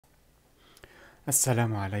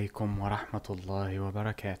Assalamu alaikum wa rahmatullahi wa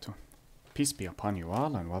barakatuh. Peace be upon you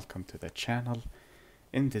all and welcome to the channel.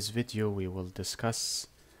 In this video we will discuss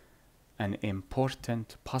an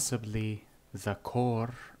important, possibly the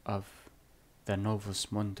core of the Novus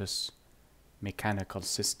Mundus mechanical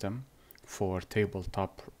system for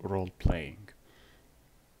tabletop role-playing,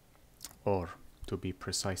 or to be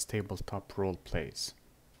precise, tabletop role plays.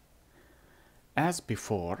 As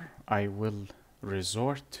before, I will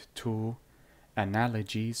resort to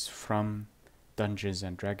analogies from Dungeons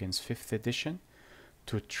and Dragons 5th edition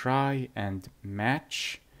to try and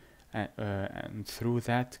match and through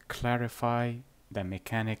that clarify the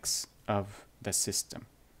mechanics of the system.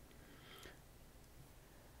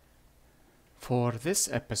 For this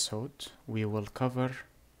episode, we will cover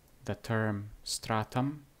the term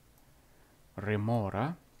stratum,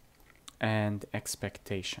 remora, and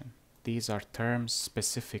expectation. These are terms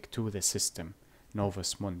specific to the system,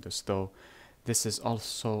 Novus Mundus, though this is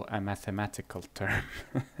also a mathematical term.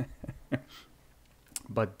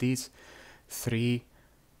 But these three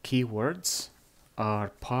keywords are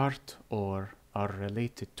part or are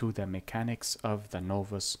related to the mechanics of the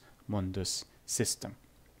Novus Mundus system.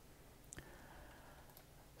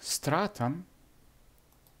 Stratum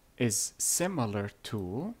is similar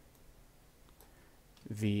to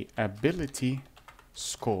the ability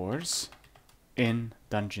scores in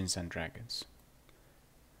Dungeons and Dragons.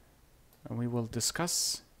 And we will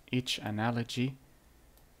discuss each analogy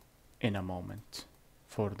in a moment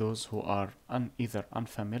for those who are either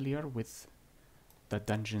unfamiliar with the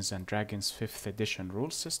Dungeons and Dragons 5th edition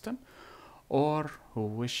rule system or who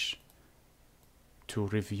wish to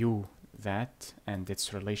review that and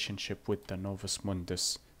its relationship with the Novus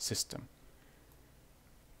Mundus system.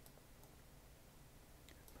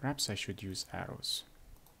 Perhaps I should use arrows.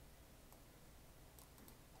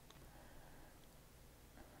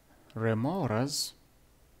 Remoras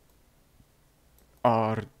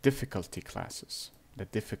are difficulty classes, the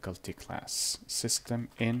difficulty class system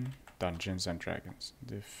in Dungeons and Dragons.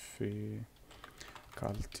 Difficulty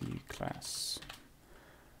class.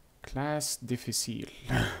 Class difficile.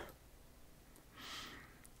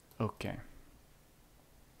 Okay.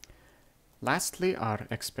 Lastly are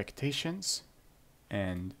expectations,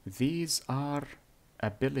 and these are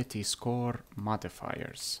ability score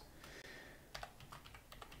modifiers.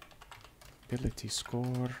 Ability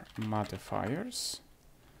score modifiers.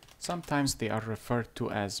 Sometimes they are referred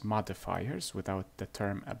to as modifiers without the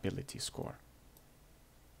term ability score.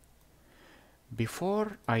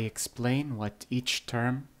 Before I explain what each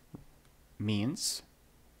term means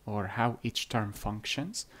or how each term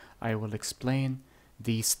functions, I will explain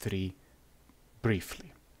these three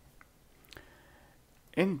briefly.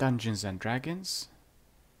 In Dungeons and Dragons,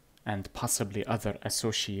 and possibly other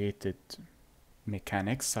associated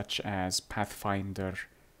mechanics such as Pathfinder,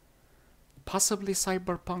 possibly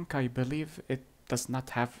Cyberpunk, I believe it does not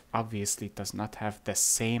have, obviously it does not have the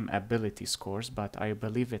same ability scores, but I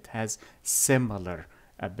believe it has similar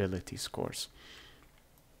ability scores.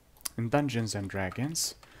 In Dungeons and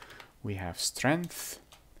Dragons, we have strength,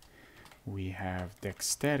 we have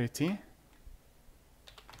dexterity,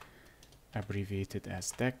 abbreviated as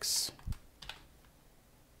dex.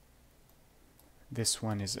 This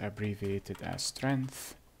one is abbreviated as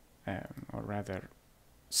strength, or rather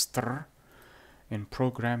str. In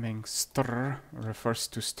programming, str refers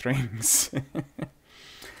to strings.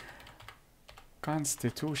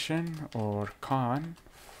 Constitution, or con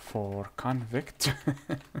for convict.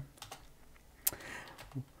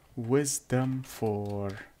 Wisdom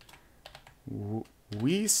for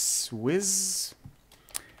whiz.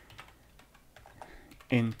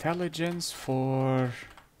 Intelligence for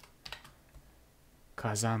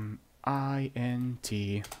cause I'm INT,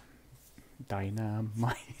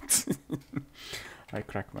 dynamite. I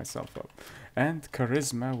crack myself up. And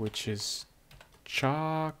charisma, which is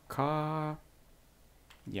chaka.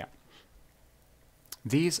 Yeah.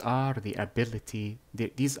 These are the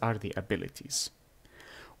abilities.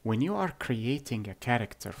 When you are creating a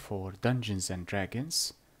character for Dungeons and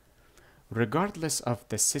Dragons, regardless of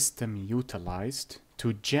the system utilized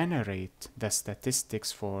to generate the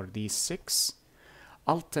statistics for these six,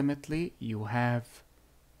 ultimately you have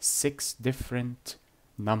 6 different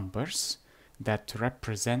numbers that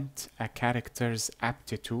represent a character's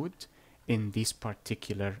aptitude in these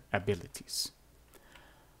particular abilities.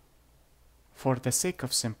 For the sake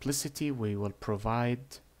of simplicity, we will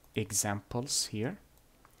provide examples here.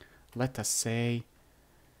 Let us say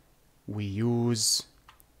we use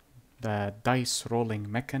the dice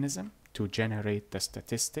rolling mechanism to generate the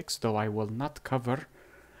statistics, though I will not cover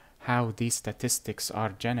how these statistics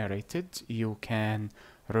are generated. You can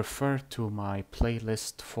refer to my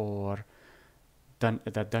playlist for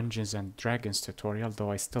the Dungeons and Dragons tutorial,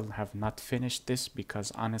 though I still have not finished this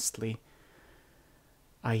because honestly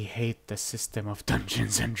I hate the system of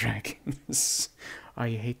Dungeons and Dragons. I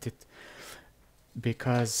hate it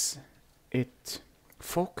because it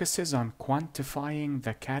focuses on quantifying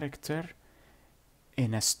the character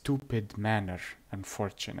in a stupid manner,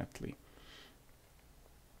 unfortunately.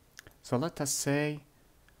 So let us say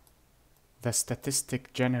the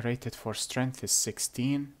statistic generated for strength is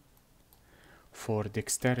 16, for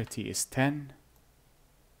dexterity is 10,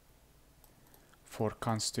 for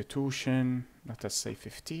constitution, let us say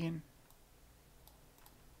 15,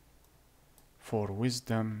 for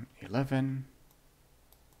wisdom 11,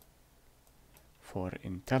 for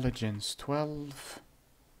intelligence 12,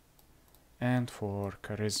 and for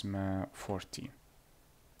charisma 14.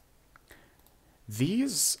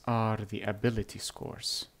 These are the ability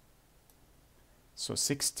scores. So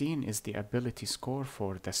 16 is the ability score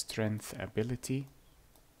for the strength ability,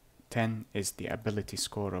 10 is the ability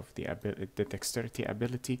score of the dexterity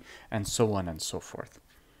ability, and so on and so forth.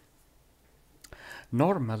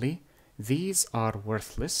 Normally, these are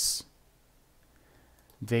worthless.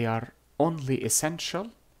 They are only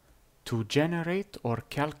essential to generate or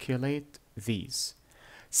calculate these.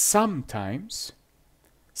 Sometimes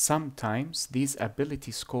these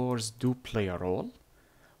ability scores do play a role.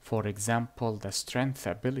 For example, the strength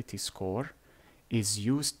ability score is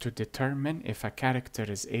used to determine if a character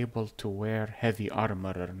is able to wear heavy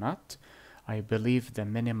armor or not. I believe the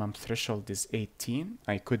minimum threshold is 18.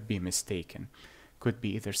 I could be mistaken. Could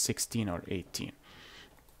be either 16 or 18.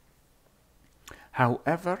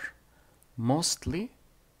 However, mostly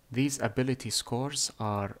these ability scores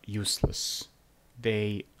are useless.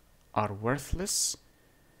 They are worthless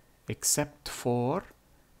except for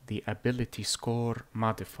the ability score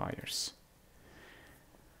modifiers.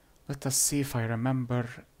 Let us see if I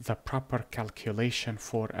remember the proper calculation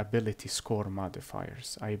for ability score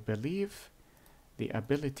modifiers. I believe the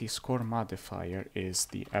ability score modifier is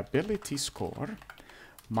the ability score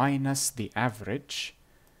minus the average,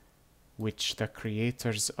 which the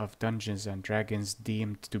creators of Dungeons and Dragons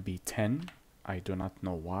deemed to be 10. I do not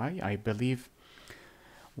know why. I believe,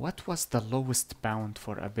 what was the lowest bound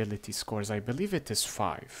for ability scores? I believe it is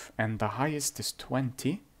 5, and the highest is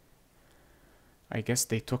 20. I guess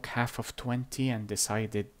they took half of 20 and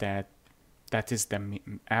decided that that is the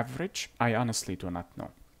average. I honestly do not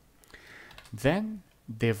know. Then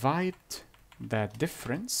divide the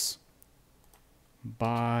difference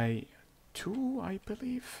by 2, I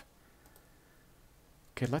believe.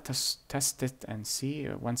 Okay, let us test it and see.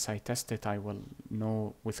 Once I test it, I will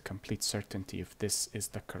know with complete certainty if this is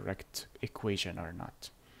the correct equation or not.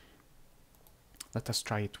 Let us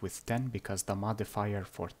try it with 10 because the modifier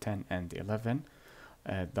for 10 and 11,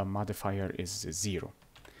 the modifier is 0.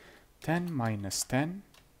 10 minus 10,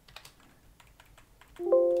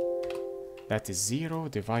 that is 0,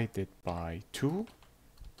 divided by 2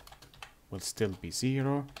 will still be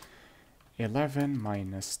 0. 11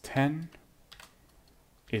 minus 10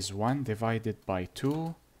 is 1, divided by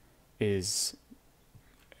 2 is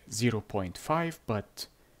 0.5, but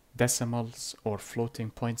decimals or floating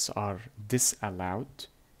points are disallowed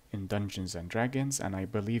in Dungeons and Dragons, and I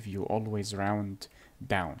believe you always round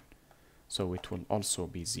down, so it will also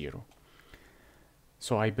be 0.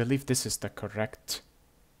 So I believe this is the correct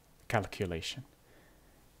calculation.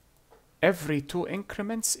 Every 2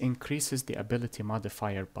 increments increases the ability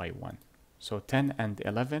modifier by 1. So 10 and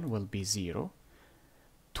 11 will be 0.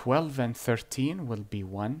 12 and 13 will be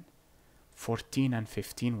 1. 14 and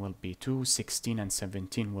 15 will be 2. 16 and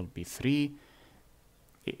 17 will be 3.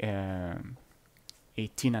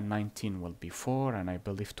 18 and 19 will be 4. And I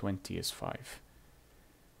believe 20 is 5.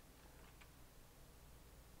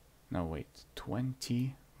 No, wait.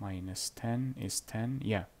 20 minus 10 is 10.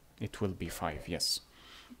 Yeah, it will be 5. Yes.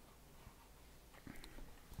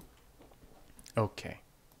 Okay.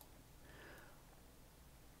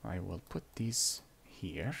 I will put these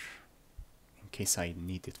here in case I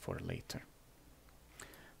need it for later.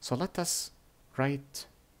 So let us write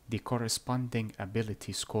the corresponding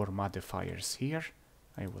ability score modifiers here.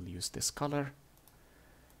 I will use this color.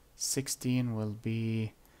 16 will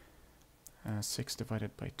be 6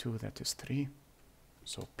 divided by 2, that is 3.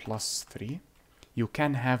 So plus 3. You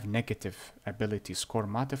can have negative ability score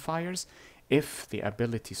modifiers if the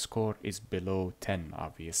ability score is below 10,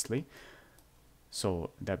 obviously. So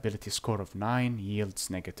the ability score of 9 yields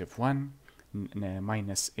negative 1,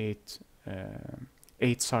 minus 8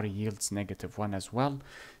 yields negative 1 as well,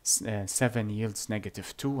 7 yields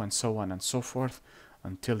negative 2, and so on and so forth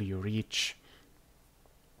until you reach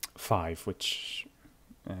 5, which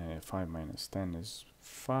 5 minus 10 is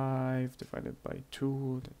 5 divided by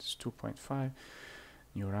 2, that's 2.5.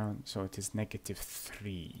 You round, so it is negative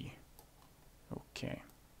 3. Okay.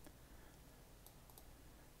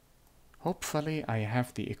 Hopefully I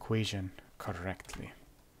have the equation correctly.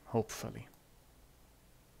 Hopefully.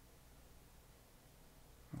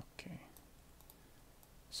 Okay.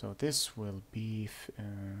 So this will be,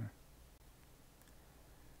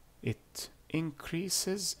 it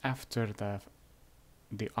increases after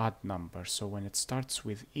the odd number. So when it starts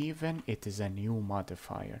with even, it is a new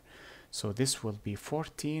modifier. So this will be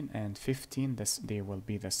 14 and 15, they will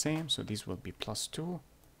be the same, so these will be plus 2.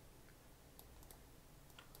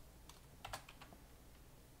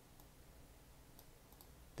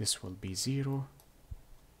 This will be 0.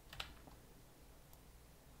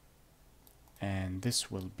 And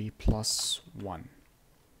this will be plus 1.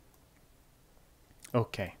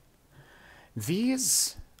 Okay.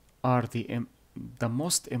 These are the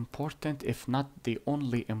most important, if not the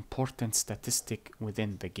only important statistic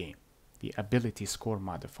within the game. The ability score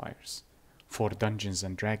modifiers for Dungeons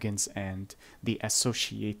and Dragons and the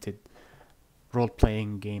associated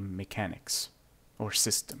role-playing game mechanics or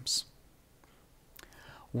systems.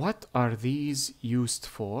 What are these used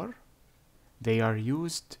for? They are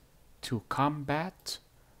used to combat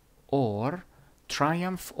or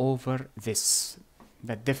triumph over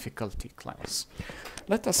the difficulty class.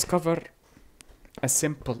 Let us cover a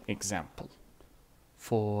simple example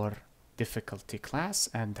for difficulty class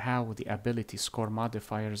and how the ability score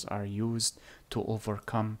modifiers are used to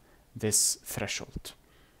overcome this threshold.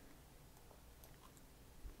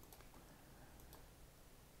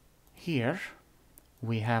 Here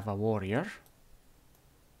we have a warrior,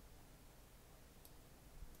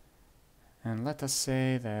 and let us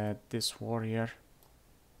say that this warrior,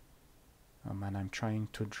 and I'm trying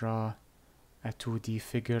to draw a 2D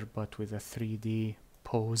figure but with a 3D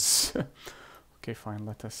pose. Okay, fine,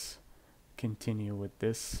 let us continue with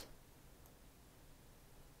this.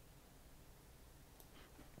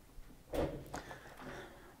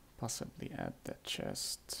 Possibly add the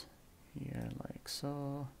chest here like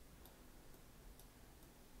so.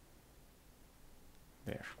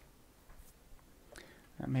 There.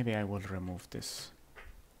 Maybe I will remove this.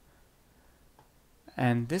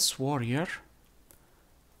 And this warrior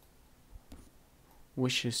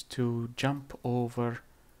wishes to jump over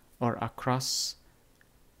or across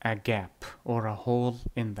a gap or a hole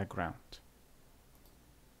in the ground.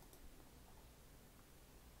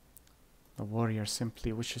 The warrior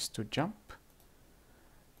simply wishes to jump.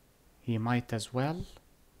 He might as well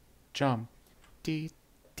jump.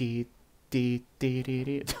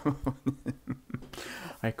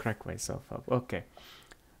 I crack myself up. Okay.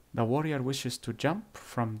 The warrior wishes to jump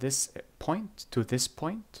from this point to this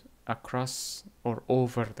point across or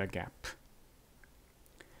over the gap.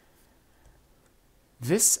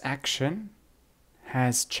 This action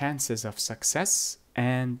has chances of success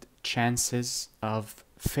and chances of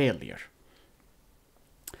failure.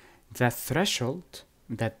 The threshold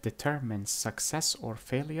that determines success or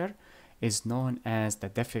failure is known as the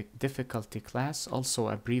difficulty class, also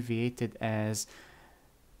abbreviated as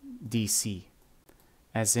DC,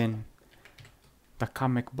 as in the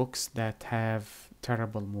comic books that have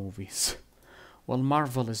terrible movies. Well,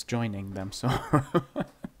 Marvel is joining them, so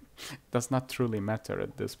it does not truly matter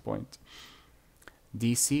at this point.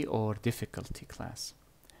 DC or difficulty class.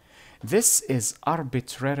 This is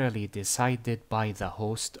arbitrarily decided by the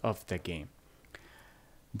host of the game.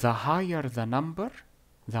 The higher the number,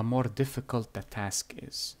 the more difficult the task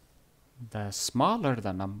is. The smaller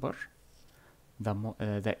the number,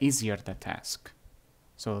 the easier the task.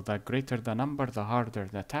 So the greater the number, the harder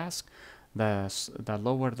the task. The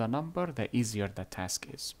lower the number, the easier the task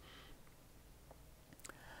is.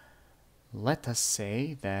 Let us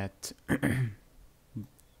say that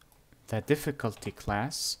the difficulty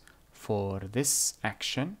class for this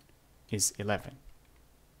action is 11.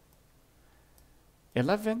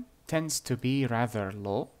 11 tends to be rather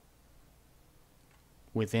low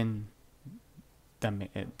within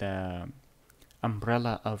the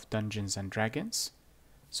umbrella of Dungeons and Dragons,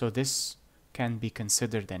 so this can be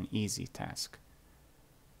considered an easy task.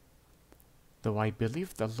 Though I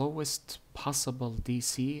believe the lowest possible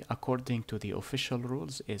DC according to the official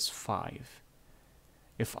rules is 5.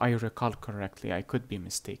 If I recall correctly, I could be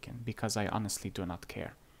mistaken because I honestly do not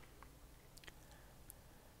care.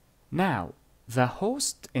 Now, the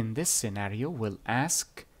host in this scenario will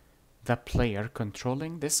ask the player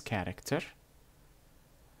controlling this character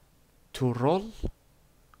to roll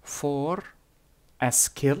for a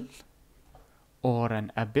skill or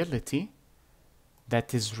an ability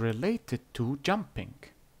that is related to jumping.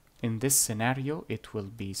 In this scenario, it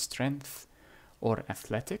will be strength or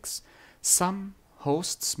athletics. Some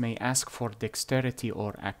hosts may ask for dexterity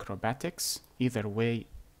or acrobatics. Either way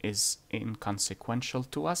is inconsequential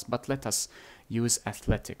to us, but let us use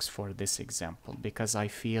athletics for this example because I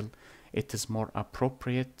feel it is more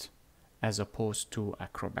appropriate as opposed to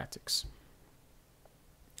acrobatics.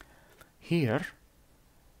 Here,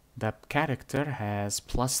 the character has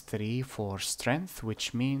 +3 for strength,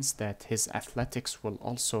 which means that his athletics will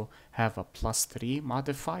also have a +3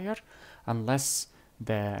 modifier unless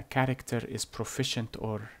the character is proficient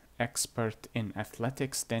or expert in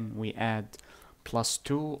athletics, then we add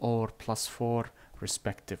 +2 or +4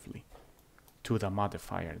 respectively to the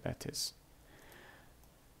modifier, that is.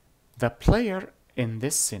 The player in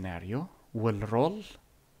this scenario will roll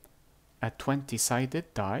a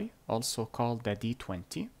 20-sided die, also called the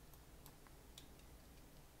D20,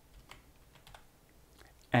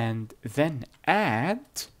 and then add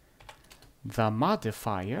the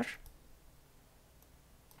modifier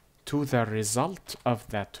to the result of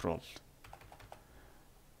that roll.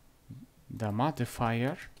 The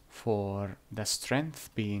modifier for the strength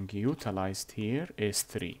being utilized here is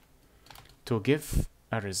 3 to give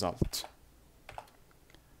a result.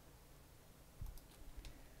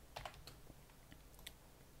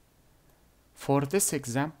 For this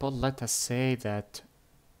example, let us say that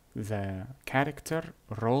the character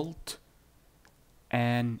rolled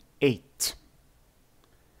an 8.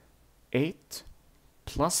 8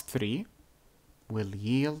 plus 3 will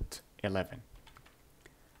yield 11.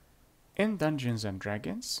 In Dungeons and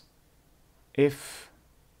Dragons, if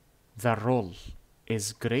the roll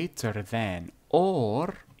is greater than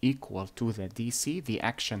or equal to the DC, the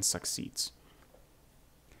action succeeds.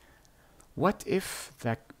 What if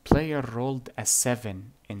the player rolled a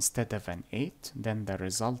 7 instead of an 8? Then the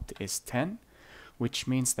result is 10, which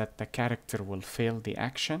means that the character will fail the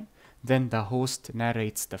action. Then the host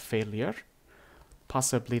narrates the failure.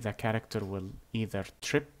 Possibly the character will either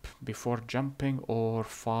trip before jumping or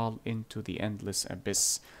fall into the endless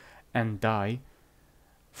abyss and die,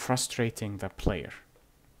 frustrating the player.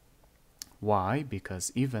 Why?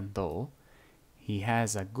 Because even though he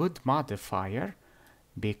has a good modifier,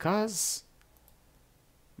 because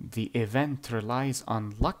the event relies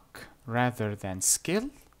on luck rather than skill,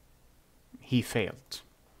 he failed.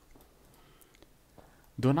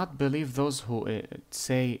 Do not believe those who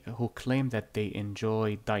who claim that they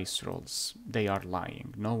enjoy dice rolls. They are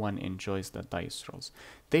lying. No one enjoys the dice rolls.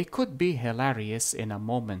 They could be hilarious in a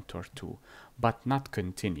moment or two, but not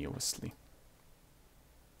continuously.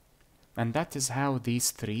 And that is how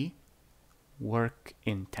these three work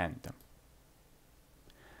in tandem.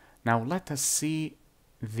 Now let us see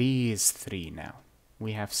these three now.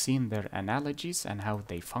 We have seen their analogies and how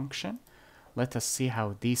they function. Let us see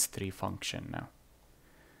how these three function now.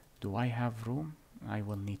 Do I have room? I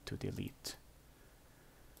will need to delete.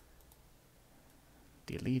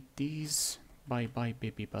 Delete these. Bye bye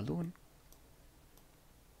baby balloon.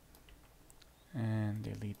 And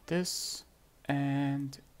delete this.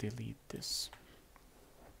 And delete this.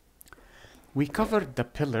 We covered the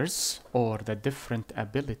pillars or the different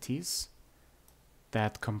abilities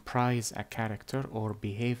that comprise a character or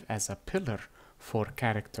behave as a pillar for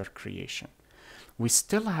character creation. We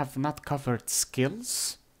still have not covered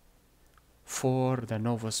skills for the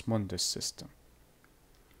Novus Mundus system.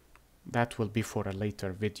 That will be for a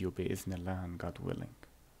later video, bi'idhnillah and God willing.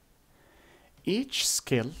 Each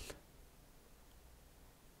skill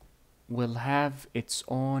will have its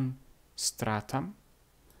own stratum,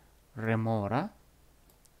 remora,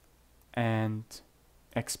 and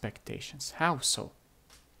expectations. How so?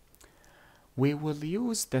 We will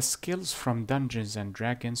use the skills from Dungeons and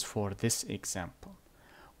Dragons for this example.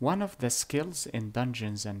 One of the skills in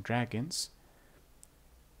Dungeons and Dragons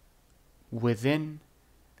within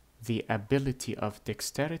the ability of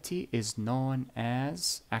dexterity is known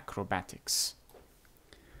as acrobatics.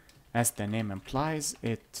 As the name implies,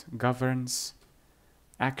 it governs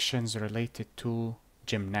actions related to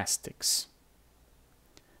gymnastics.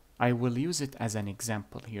 I will use it as an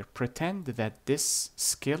example here. Pretend that this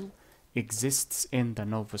skill exists in the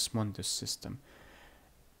Novus Mundus system.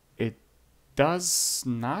 It does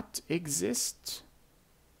not exist.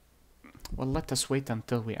 Well, let us wait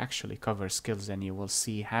until we actually cover skills and you will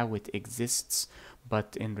see how it exists,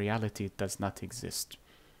 but in reality it does not exist.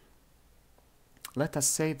 Let us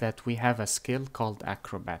say that we have a skill called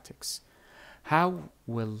acrobatics. How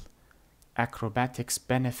will acrobatics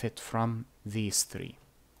benefit from these three?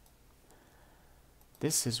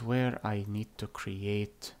 This is where I need to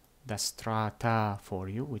create the strata for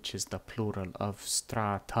you, which is the plural of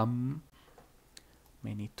stratum.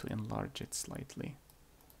 May need to enlarge it slightly.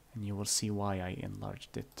 and you will see why I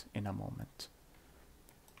enlarged it in a moment.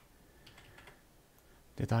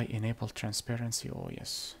 Did I enable transparency? Oh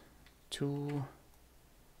yes. 2,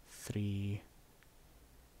 3,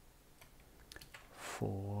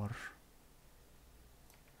 4,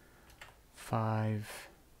 5.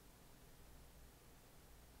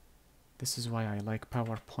 This is why I like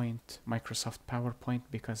PowerPoint, Microsoft PowerPoint,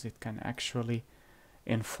 because it can actually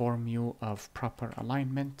inform you of proper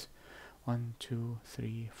alignment. 1, 2,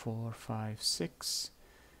 3, 4, 5, 6,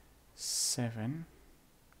 7,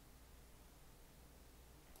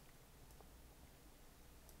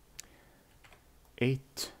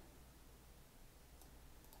 8.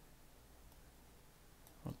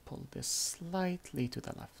 We'll pull this slightly to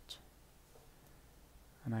the left.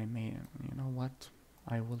 And I may, you know what?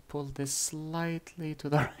 I will pull this slightly to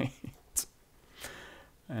the right.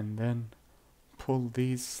 And then pull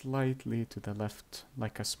these slightly to the left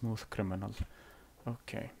like a smooth criminal.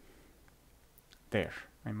 Okay. There.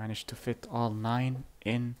 I managed to fit all 9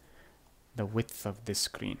 in the width of this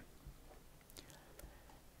screen.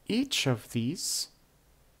 Each of these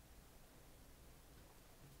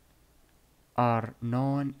are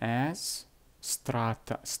known as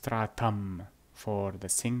stratum for the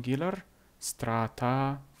singular,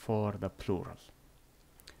 strata for the plural.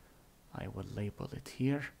 I will label it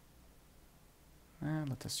here.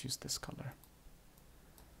 Let us use this color.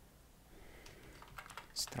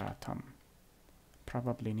 Stratum.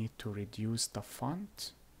 Probably need to reduce the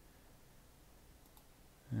font.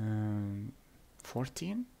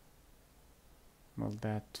 14. Will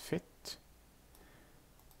that fit?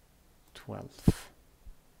 12.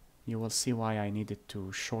 You will see why I needed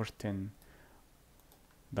to shorten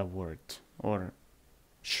the word or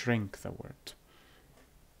shrink the word.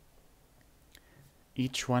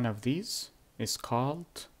 Each one of these is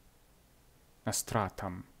called a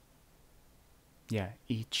stratum. Yeah,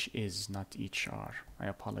 each is, not each are. I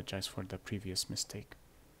apologize for the previous mistake.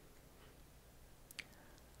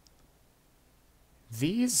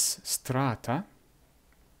 These strata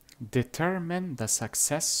determine the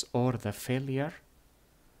success or the failure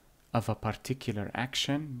of a particular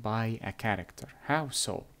action by a character. How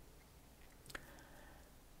so?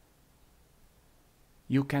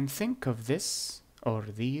 You can think of this or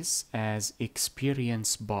these as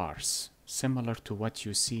experience bars, similar to what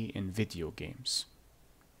you see in video games.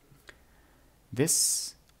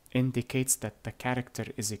 This indicates that the character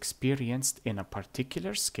is experienced in a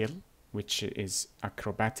particular skill, which is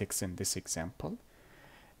acrobatics in this example,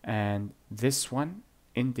 and this one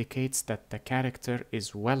indicates that the character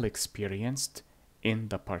is well experienced in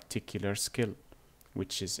the particular skill,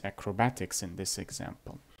 which is acrobatics in this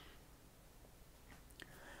example.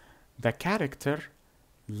 The character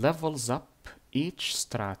levels up each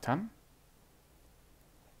stratum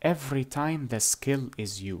every time the skill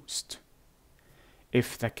is used.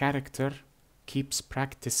 If the character keeps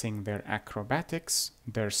practicing their acrobatics,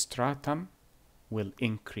 their stratum will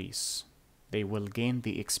increase. They will gain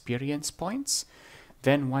the experience points.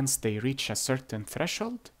 Then once they reach a certain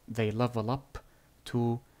threshold, they level up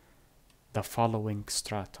to the following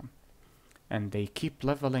stratum. And they keep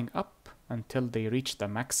leveling up until they reach the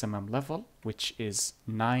maximum level, which is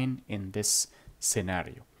 9 in this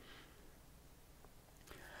scenario.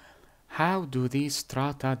 How do these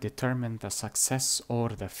strata determine the success or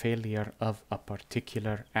the failure of a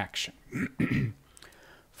particular action?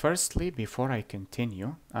 Firstly, before I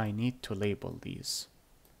continue, I need to label these.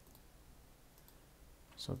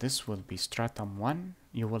 So this will be stratum 1.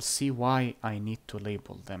 You will see why I need to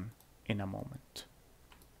label them in a moment.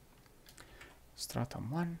 Stratum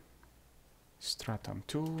 1, stratum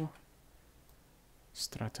 2,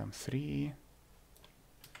 stratum 3.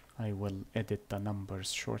 I will edit the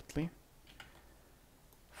numbers shortly.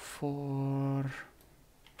 4,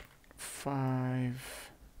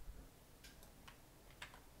 5,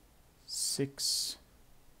 6,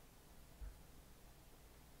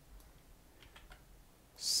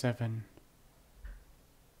 7.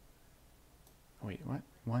 Wait, what?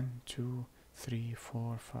 1, 2, 3,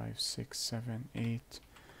 4, 5, 6, 7, 8,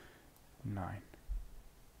 9.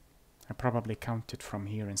 I probably counted from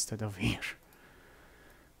here instead of here.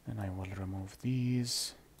 Then I will remove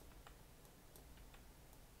these.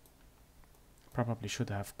 Probably should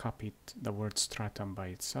have copied the word stratum by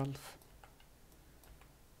itself.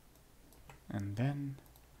 And then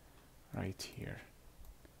right here.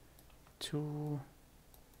 2,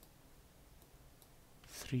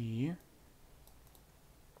 3,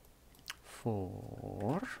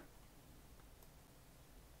 4,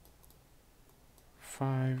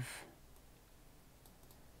 5,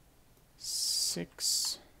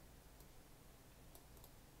 6,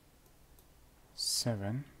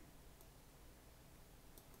 7,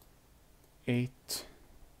 8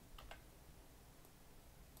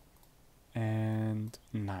 and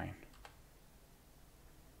 9.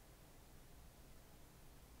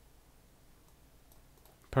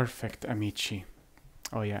 Perfect, Amici.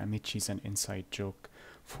 Oh yeah, Amici's an inside joke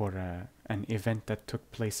for an event that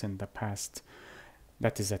took place in the past.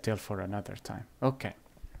 That is a tale for another time. Okay.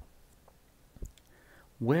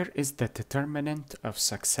 Where is the determinant of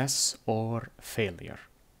success or failure?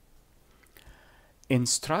 In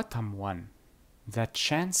Stratum 1, the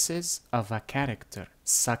chances of a character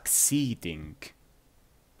succeeding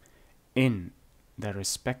in the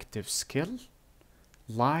respective skill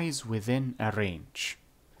lies within a range.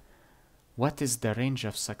 What is the range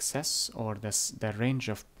of success, or the range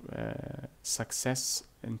of success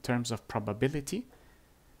in terms of probability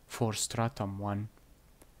for Stratum 1?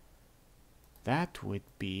 That would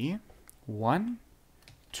be 1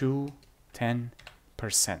 to 10%.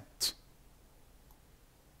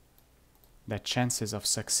 The chances of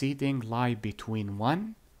succeeding lie between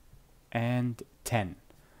 1 and 10,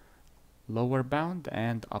 lower bound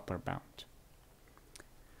and upper bound.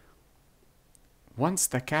 Once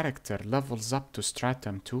the character levels up to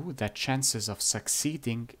Stratum 2, the chances of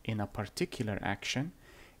succeeding in a particular action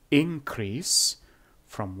increase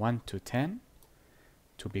from 1 to 10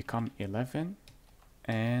 to become 11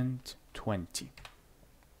 and 20%.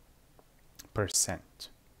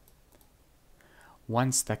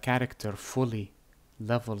 Once the character fully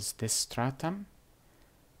levels this stratum,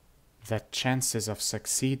 the chances of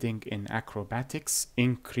succeeding in acrobatics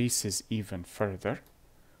increases even further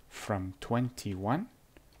from 21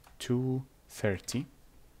 to 30,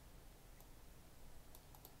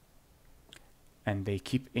 and they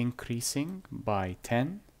keep increasing by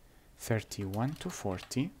 10, 31 to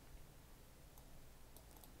 40,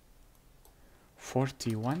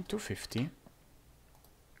 41 to 50,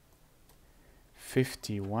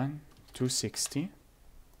 51 to 60,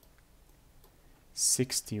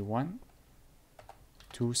 61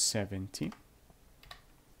 to 70,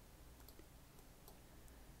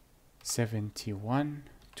 71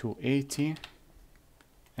 to 80,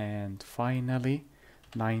 and finally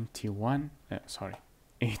 81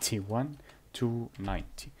 to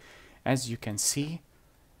 90. As you can see,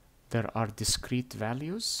 there are discrete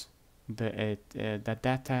values. The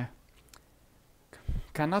data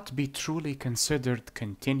cannot be truly considered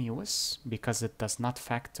continuous because it does not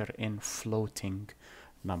factor in floating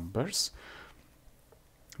numbers.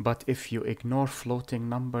 But if you ignore floating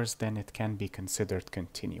numbers, then it can be considered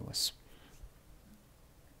continuous.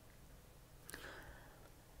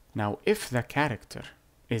 Now, if the character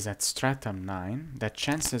is at Stratum 9, the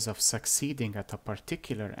chances of succeeding at a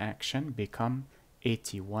particular action become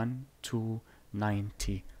 81 to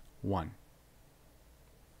 91.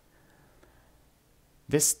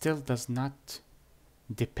 This still does not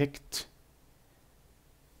depict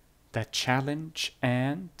the challenge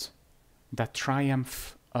and the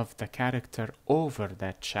triumph of the character over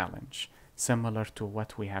that challenge, similar to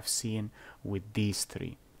what we have seen with these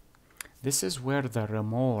three. This is where the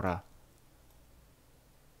Remora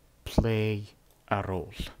play a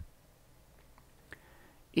role.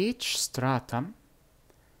 Each stratum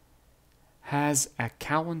has a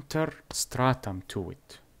counter stratum to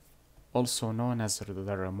it, also known as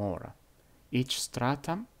the Remora. Each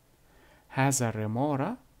stratum has a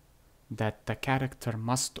Remora that the character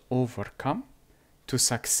must overcome to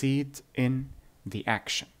succeed in the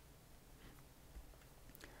action.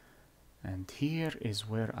 And here is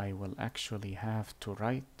where I will actually have to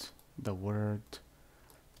write the word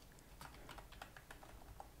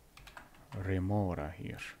Remora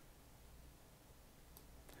here.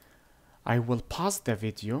 I will pause the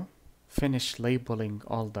video, finish labeling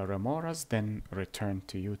all the Remoras, then return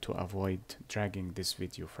to you to avoid dragging this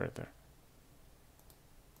video further.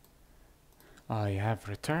 I have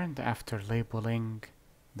returned after labeling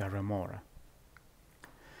the Remora.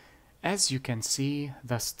 As you can see,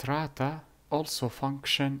 the strata also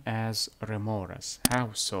function as Remoras.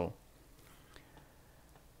 How so?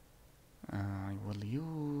 I will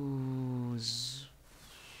use...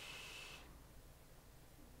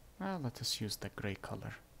 well, let us use the gray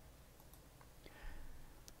color.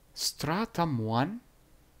 Stratum 1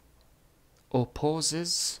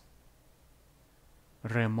 opposes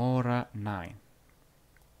Remora 9,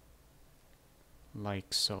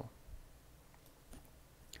 like so.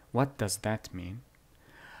 What does that mean?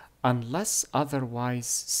 Unless otherwise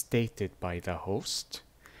stated by the host,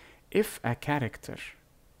 if a character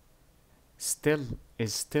is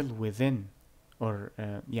still within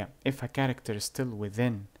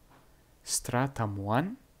Stratum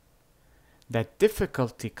 1, the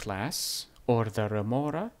difficulty class or the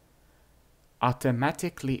Remora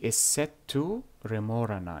automatically is set to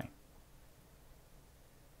Remora 9.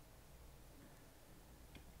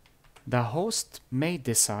 The host may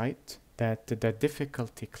decide that the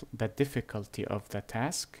difficulty of the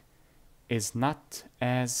task is not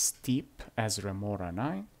as steep as Remora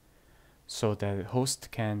 9, so the host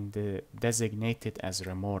can designate it as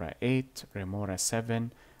Remora 8, Remora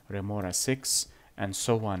 7, Remora 6, and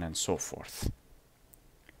so on and so forth.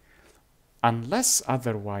 Unless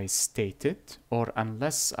otherwise stated or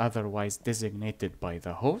unless otherwise designated by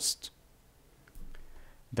the host,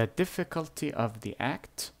 the difficulty of the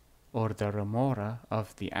act or the remora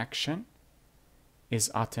of the action is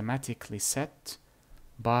automatically set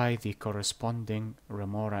by the corresponding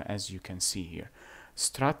remora, as you can see here.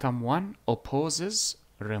 Stratum 1 opposes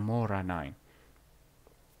Remora 9.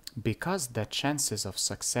 Because the chances of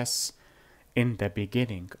success in the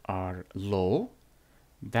beginning are low,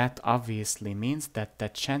 that obviously means that the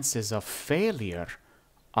chances of failure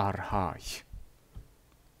are high.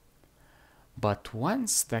 But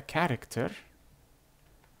once the character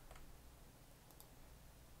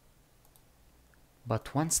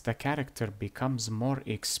becomes more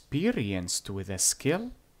experienced with a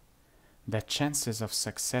skill, the chances of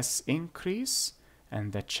success increase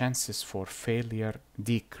and the chances for failure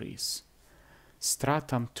decrease.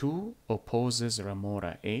 Stratum 2 opposes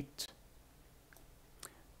Remora 8.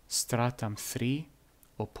 Stratum 3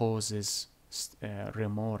 opposes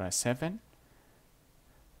Remora 7.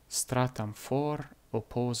 Stratum 4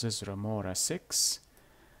 opposes Remora 6.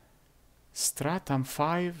 Stratum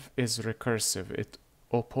 5 is recursive. It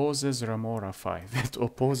opposes Remora 5. It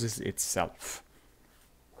opposes itself.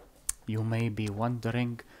 You may be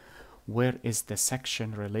wondering, where is the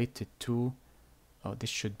section related to? Oh, this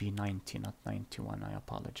should be 90, not 91. I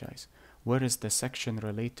apologize. Where is the section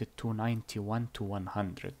related to 91 to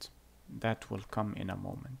 100? That will come in a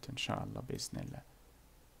moment, inshallah, biznillah.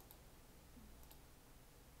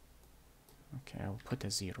 Okay, I'll put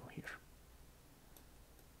a 0 here.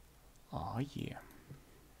 Oh, yeah.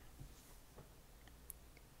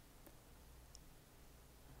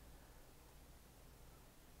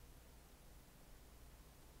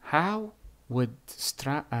 How would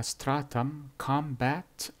a stratum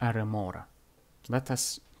combat a remora? Let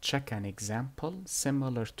us check an example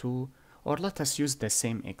similar to, or let us use the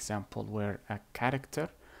same example where a character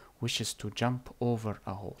wishes to jump over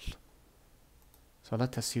a hole. So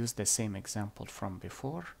let us use the same example from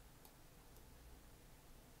before.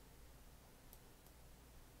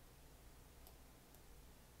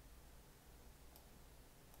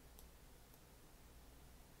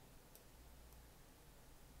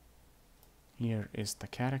 Here is the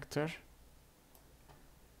character,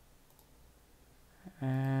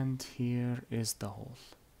 and here is the hole.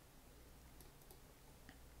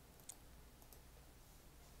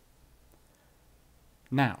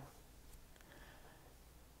 Now,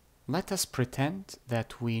 let us pretend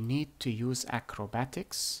that we need to use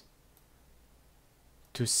acrobatics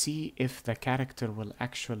to see if the character will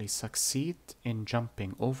actually succeed in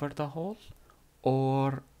jumping over the hole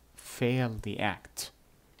or fail the act.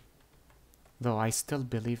 Though I still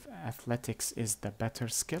believe athletics is the better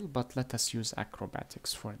skill, but let us use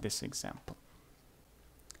acrobatics for this example.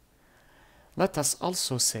 Let us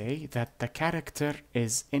also say that the character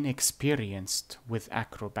is inexperienced with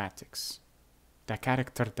acrobatics. The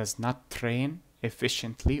character does not train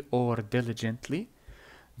efficiently or diligently,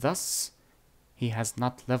 thus he has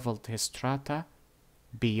not leveled his strata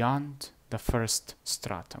beyond the first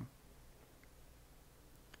stratum.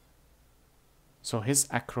 So his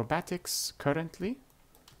acrobatics currently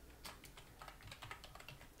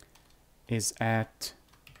is at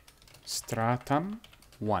stratum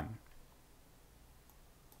 1,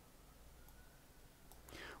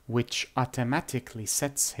 which automatically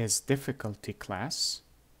sets his difficulty class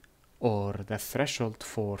or the threshold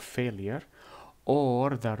for failure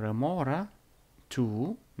or the remora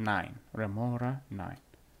to 9. Remora 9.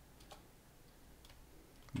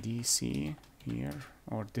 DC here,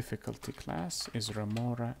 or difficulty class, is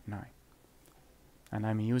Remora 9. And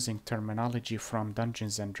I'm using terminology from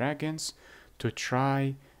Dungeons and Dragons to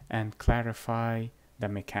try and clarify the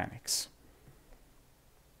mechanics.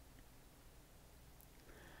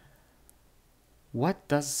 What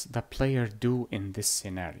does the player do in this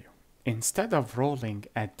scenario? Instead of rolling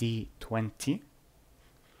a d20,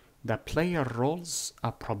 the player rolls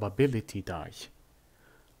a probability die,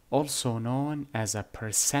 also known as a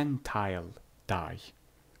percentile die,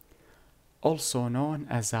 also known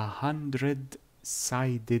as a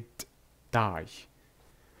 100-sided die,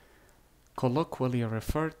 colloquially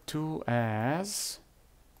referred to as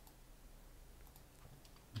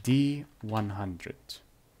D100.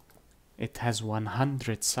 it has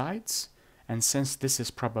 100 sides, and since this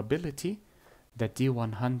is probability, the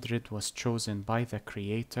D100 was chosen by the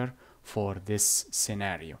creator for this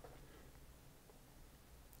scenario.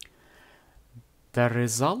 The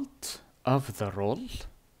result of the roll,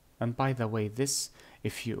 and by the way, this,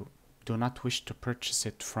 if you do not wish to purchase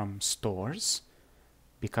it from stores,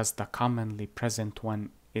 because the commonly present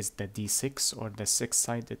one is the D6 or the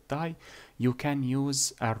 6-sided die, you can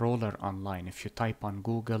use a roller online. If you type on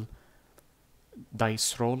Google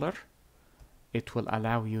dice roller, it will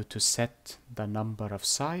allow you to set the number of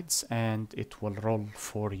sides and it will roll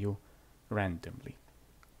for you randomly.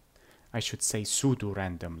 I should say pseudo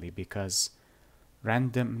randomly, because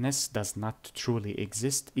randomness does not truly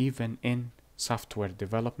exist. Even in software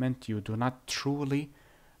development, you do not truly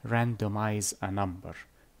randomize a number.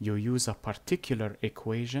 You use a particular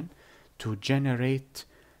equation to generate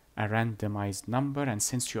a randomized number, and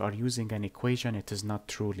since you are using an equation, it is not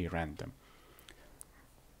truly random.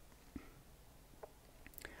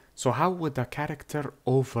 So how would a character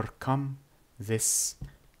overcome this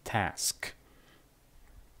task?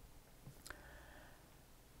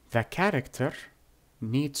 The character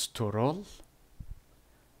needs to roll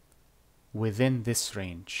within this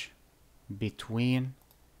range between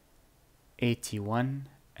 81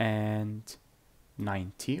 and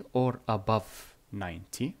 90 or above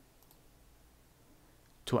 90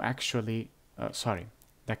 to actually,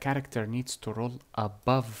 the character needs to roll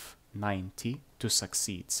above 90 to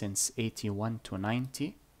succeed, since 81 to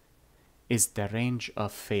 90 is the range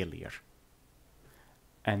of failure,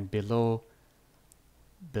 and below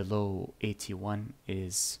 81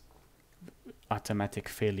 is automatic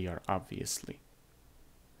failure, obviously.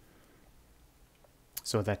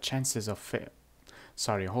 So the chances of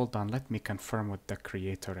sorry, hold on, let me confirm with the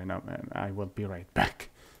creator and I will be right back.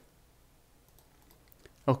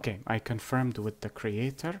 Okay, I confirmed with the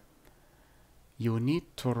creator. You need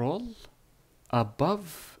to roll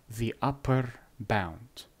above the upper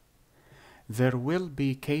bound. There will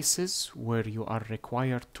be cases where you are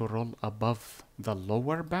required to roll above the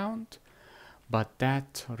lower bound, but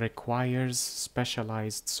that requires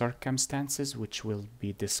specialized circumstances which will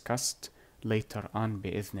be discussed later on,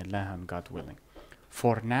 bi'idhnillah, and God willing.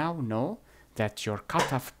 For now, know that your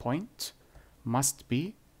cutoff point must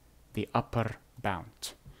be the upper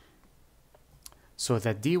bound. So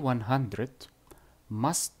the D100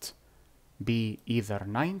 must be either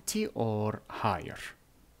 90 or higher.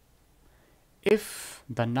 If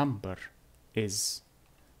the number is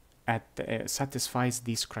satisfies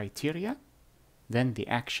these criteria, then the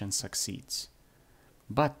action succeeds.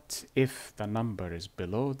 But if the number is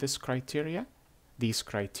below these criteria,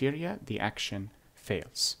 the action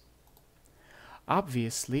fails.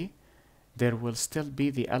 Obviously, there will still be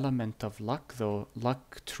the element of luck, though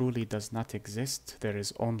luck truly does not exist. There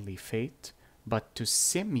is only fate. But to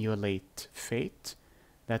simulate fate,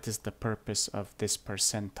 that is the purpose of this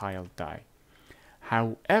percentile die.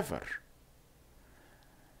 However,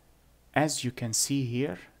 as you can see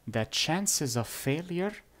here, the chances of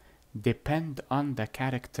failure depend on the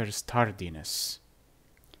character's tardiness.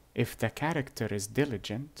 If the character is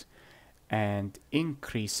diligent and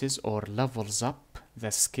increases or levels up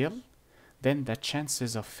the skill, then the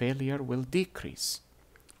chances of failure will decrease.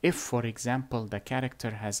 If, for example, the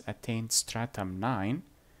character has attained Stratum 9,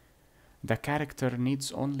 the character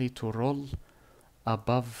needs only to roll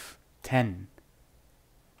above 10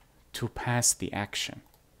 to pass the action.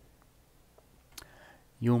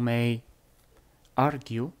 You may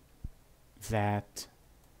argue that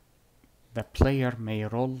the player may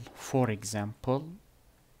roll, for example,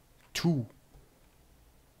 2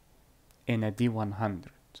 in a D100,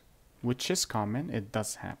 which is common, it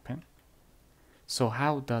does happen. So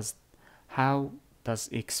how does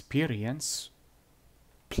experience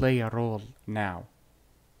play a role now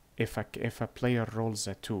if a player rolls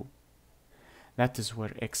a 2? That is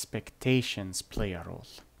where expectations play a role.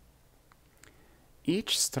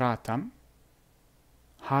 Each stratum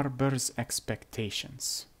harbors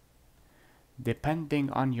expectations.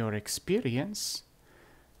 Depending on your experience,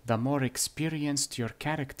 the more experienced your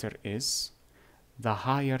character is, the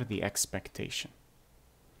higher the expectation.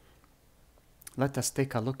 Let us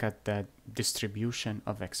take a look at the distribution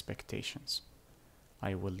of expectations.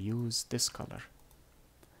 I will use this color.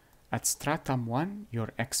 At Stratum 1,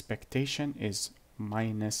 your expectation is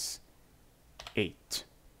 -8.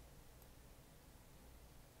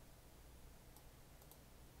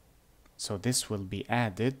 So this will be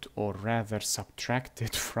added, or rather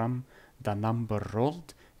subtracted, from the number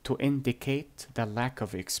rolled to indicate the lack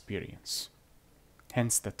of experience.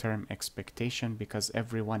 Hence the term expectation, because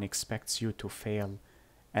everyone expects you to fail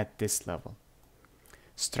at this level.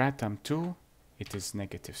 Stratum 2, it is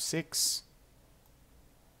 -6.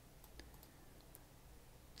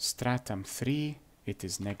 Stratum 3, it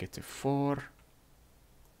is -4.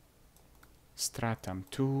 Stratum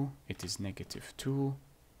 2, it is -2.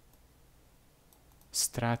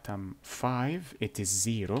 Stratum 5, it is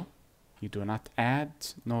 0. You do not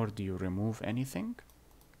add nor do you remove anything.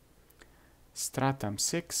 Stratum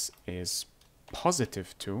 6 is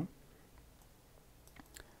 +2.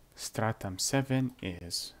 Stratum 7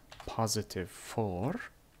 is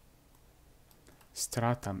 +4.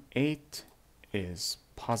 Stratum 8 is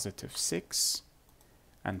 +6.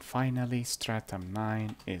 And finally, stratum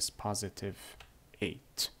 9 is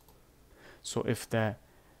 +8. So if the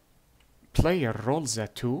player rolls a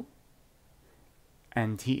 2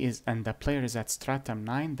 and the player is at stratum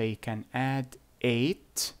 9, they can add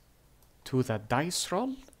 8 to the dice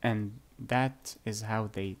roll, and that is how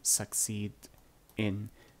they succeed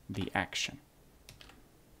in the action.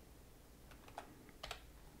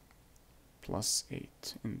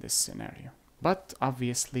 +8 in this scenario. But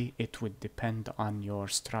obviously it would depend on your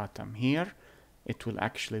stratum. Here it will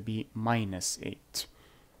actually be -8.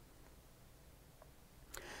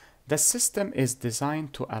 The system is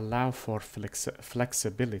designed to allow for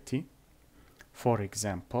flexibility. For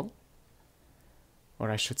example,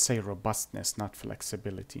 or I should say robustness, not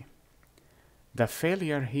flexibility. The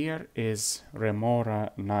failure here is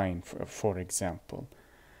Remora 9, for example.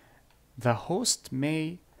 The host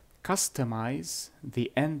may customize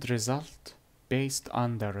the end result based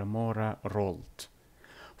on the Remora rolled.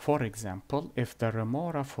 For example, if the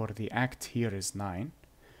Remora for the act here is 9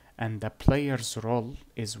 and the player's roll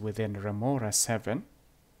is within Remora 7,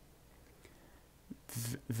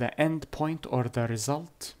 the end point or the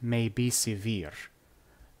result may be severe,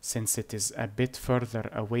 since it is a bit further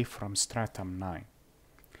away from stratum 9.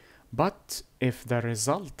 But if the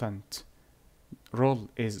resultant roll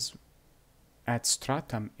is at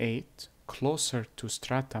stratum 8, closer to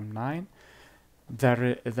stratum 9,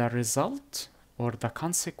 the result or the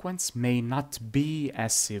consequence may not be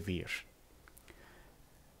as severe.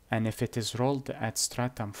 And if it is rolled at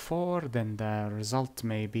stratum 4, then the result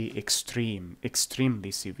may be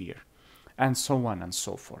extremely severe, and so on and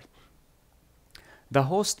so forth. The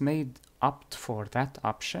host may opt for that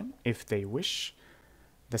option if they wish.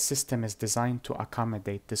 The system is designed to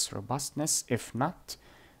accommodate this robustness. If not,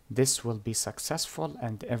 this will be successful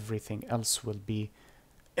and everything else will be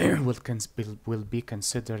will be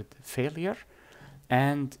considered failure,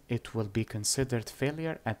 and it will be considered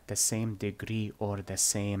failure at the same degree or the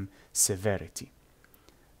same severity.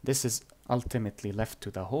 This is ultimately left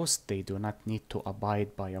to the host. They do not need to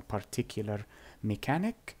abide by a particular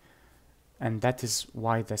mechanic, and that is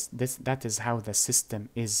why that is how the system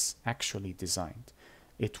is actually designed.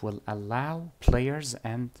 It will allow players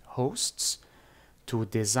and hosts to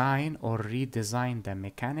design or redesign the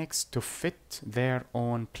mechanics to fit their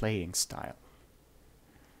own playing style,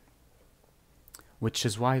 which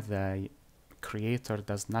is why the creator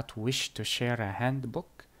does not wish to share a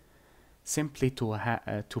handbook, simply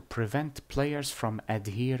to prevent players from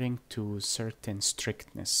adhering to certain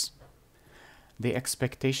strictness. The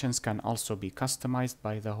expectations can also be customized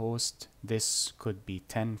by the host. This could be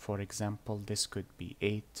 10, for example. This could be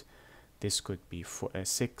 8. This could be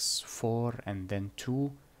 6, 4, and then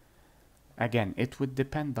 2. Again, it would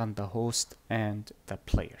depend on the host and the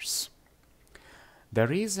players. The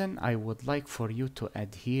reason I would like for you to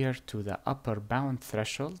adhere to the upper bound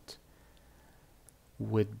threshold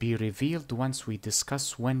would be revealed once we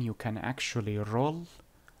discuss when you can actually roll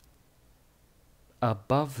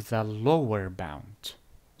above the lower bound.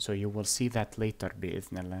 So you will see that later,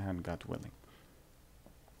 bi'idhnillah, and God willing.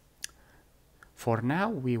 For now,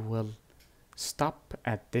 we will stop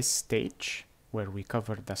at this stage where we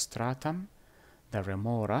cover the stratum, the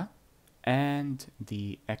remora, and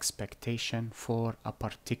the expectation for a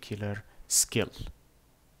particular skill.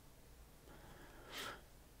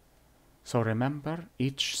 So remember,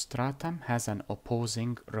 each stratum has an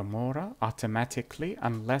opposing remora automatically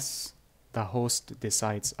unless the host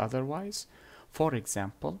decides otherwise. For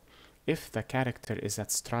example, if the character is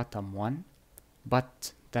at stratum 1,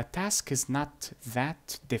 but the task is not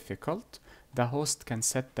that difficult, the host can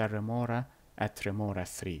set the remora at remora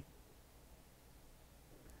 3,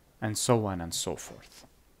 and so on and so forth.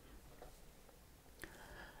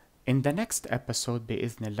 In the next episode,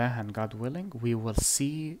 bi'idhnillah and God willing, we will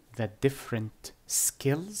see the different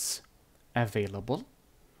skills available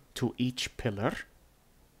to each pillar.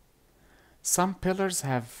 Some pillars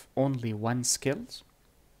have only one skill,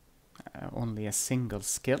 only a single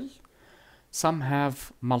skill. Some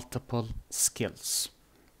have multiple skills.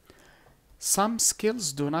 Some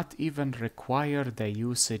skills do not even require the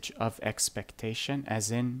usage of expectation, as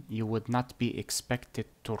in you would not be expected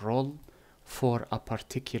to roll for a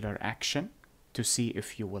particular action to see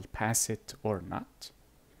if you will pass it or not.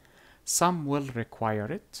 Some will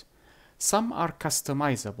require it. Some are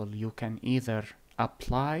customizable. You can either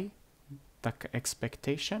apply the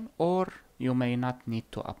expectation or you may not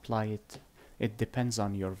need to apply it. It depends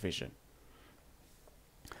on your vision.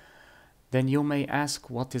 Then you may ask,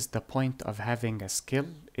 what is the point of having a skill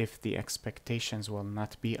if the expectations will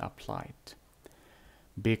not be applied?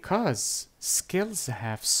 Because skills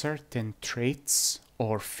have certain traits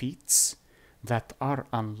or feats that are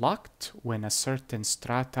unlocked when a certain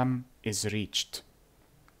stratum is reached.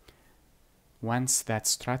 Once that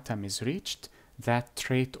stratum is reached, that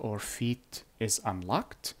trait or feat is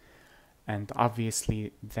unlocked, and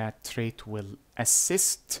obviously that trait will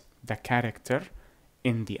assist the character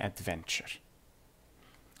in the adventure.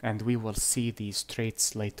 And we will see these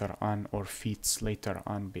traits later on, or feats later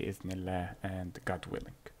on, bi'idhnillah, and God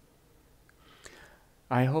willing.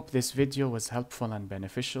 I hope this video was helpful and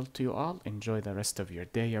beneficial to you all. Enjoy the rest of your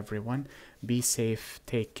day, everyone. Be safe,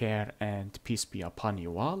 take care, and peace be upon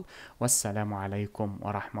you all. Wassalamu alaikum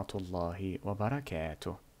wa rahmatullahi wa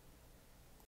barakatuh.